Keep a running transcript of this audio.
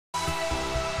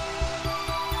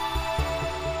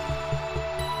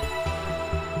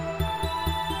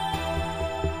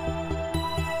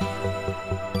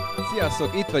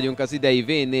Sziasztok! Itt vagyunk az idei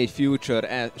V4 Future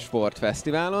e-sport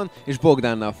fesztiválon, és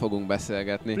Bogdánnal fogunk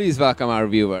beszélgetni. Please welcome our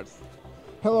viewers.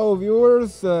 Hello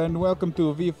viewers and welcome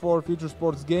to V4 Future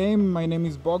Sports game. My name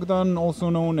is Bogdan, also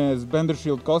known as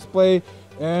Bendershield Cosplay,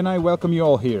 and I welcome you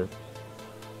all here.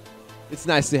 It's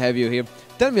nice to have you here.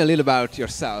 Tell me a little about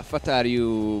yourself. What are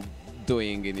you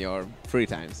doing in your free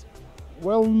times?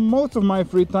 Well, most of my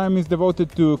free time is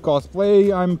devoted to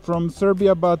cosplay. I'm from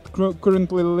Serbia but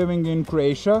currently living in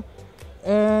Croatia,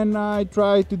 and I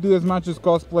try to do as much as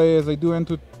cosplay as I do and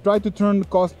to try to turn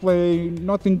cosplay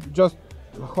not in just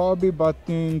a hobby but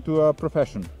into a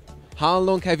profession. How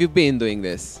long have you been doing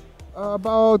this?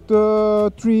 About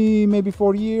 3, maybe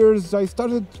 4 years. I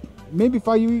started maybe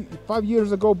 5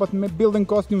 years ago, but building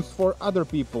costumes for other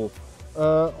people.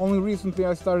 Only recently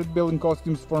I started building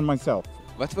costumes for myself.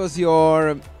 What was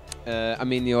your,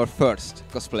 your first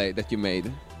cosplay that you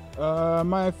made?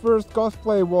 My first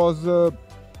cosplay was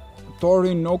Thor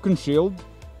in Oakenshield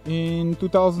in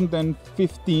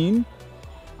 2015.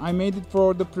 I made it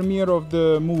for the premiere of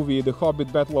the movie The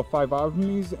Hobbit Battle of Five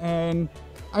Armies, and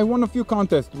I won a few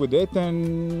contests with it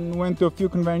and went to a few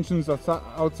conventions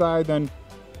outside, and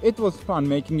it was fun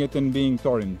making it and being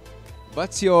Thorin.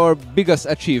 What's your biggest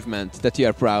achievement that you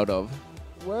are proud of?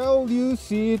 Well, you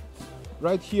see it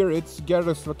right here. It's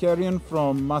Garrus Vakarian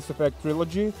from Mass Effect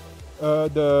Trilogy.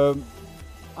 The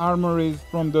armor is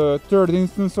from the third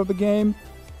instance of the game,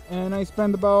 and I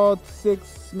spent about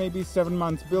 6, maybe 7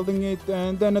 months building it,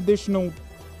 and then additional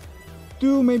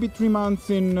 2, maybe 3 months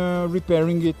in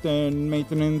repairing it and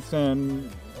maintenance and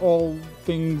all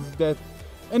things that,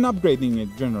 and upgrading it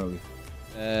generally.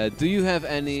 Do you have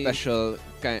any special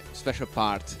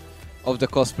part of the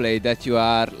cosplay that you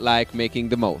are like making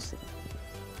the most?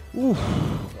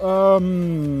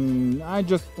 I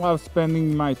just love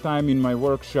spending my time in my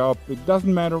workshop. It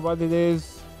doesn't matter what it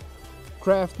is,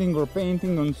 crafting or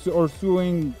painting or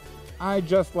sewing. I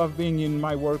just love being in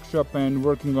my workshop and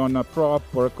working on a prop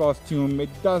or a costume. It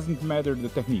doesn't matter the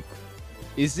technique.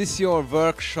 Is this your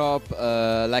workshop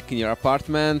like in your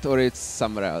apartment or it's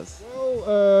somewhere else?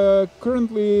 Well,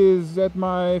 currently is at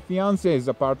my fiance's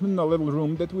apartment, a little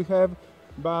room that we have.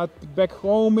 But back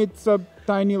home it's a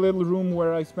tiny little room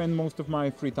where I spend most of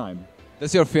my free time.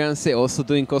 Does your fiancé also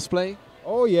doing cosplay?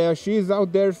 Oh yeah, she's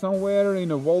out there somewhere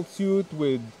in a Volt suit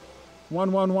with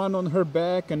 111 on her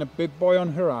back and a big boy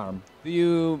on her arm. Do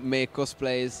you make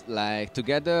cosplays like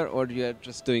together or you are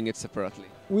just doing it separately?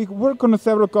 We work on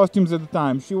several costumes at a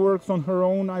time. She works on her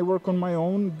own, I work on my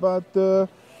own, but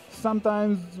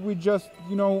sometimes we just,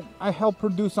 I help her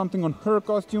do something on her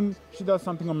costume, she does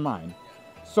something on mine.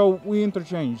 So we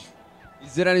interchange.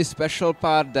 Is there any special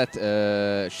part that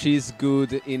she's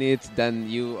good in it than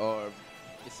you or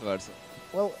vice versa?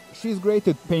 Well, she's great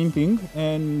at painting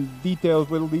and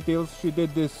little details. She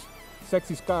did this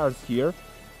sexy scars here.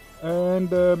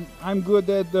 And I'm good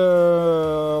at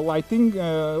lighting,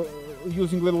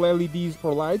 using little LEDs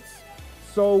for lights.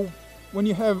 So when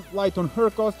you have light on her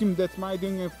costume, that's my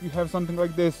doing. If you have something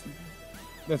like this,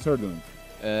 that's her doing.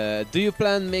 Do you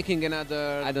plan making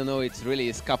another, I don't know, it's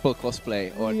really couple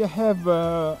cosplay? Or We have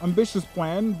an ambitious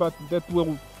plan, but that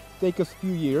will take us a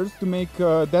few years to make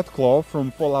Deathclaw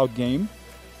from Fallout game.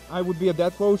 I would be a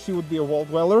Deathclaw, she would be a Wall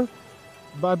Dweller,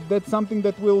 but that's something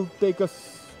that will take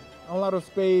us a lot of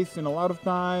space and a lot of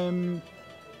time,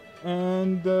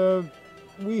 and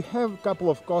we have a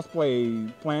couple of cosplay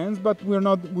plans, but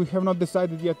we have not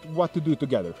decided yet what to do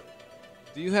together.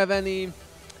 do you have any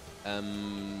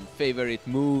favorite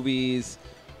movies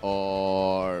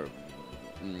or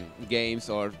games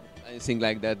or anything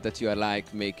like that you are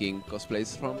like making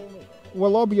cosplays from?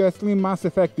 Well, obviously Mass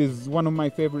Effect is one of my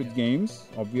favorite games,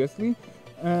 obviously,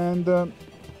 and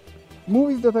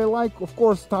movies that I like, of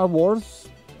course, Star Wars.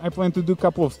 I plan to do a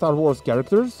couple of Star Wars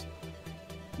characters,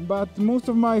 but most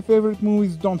of my favorite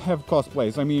movies don't have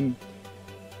cosplays. I mean,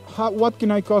 what can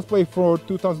I cosplay for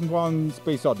 2001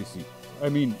 Space Odyssey? I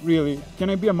mean, really, can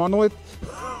I be a monolith?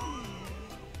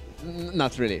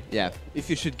 Not really, yeah. If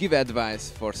you should give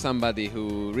advice for somebody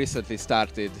who recently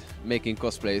started making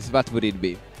cosplays, what would it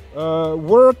be?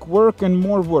 Work, and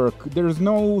more work. There's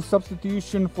no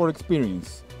substitution for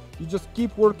experience. You just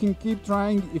keep working, keep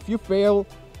trying. If you fail,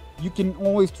 you can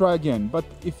always try again. But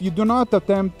if you do not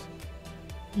attempt,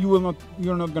 you're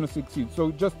not going to succeed.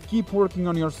 So just keep working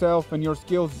on yourself and your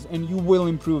skills, and you will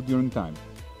improve during time.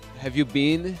 Have you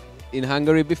been in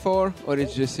Hungary before, or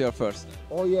it's just your first?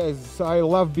 Oh yes, I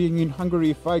love being in Hungary.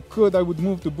 If I could, I would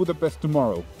move to Budapest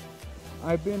tomorrow.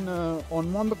 I've been on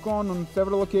MondoCon on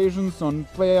several occasions, on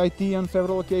Play IT on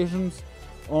several occasions,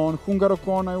 on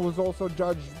HungaroCon I was also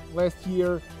judged last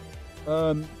year.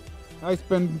 I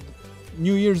spent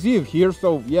New Year's Eve here,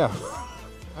 so yeah.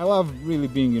 I love really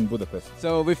being in Budapest.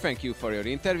 So we thank you for your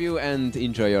interview and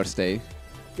enjoy your stay.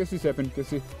 Köszi szépen,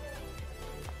 köszi.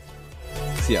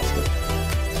 Sziasztok!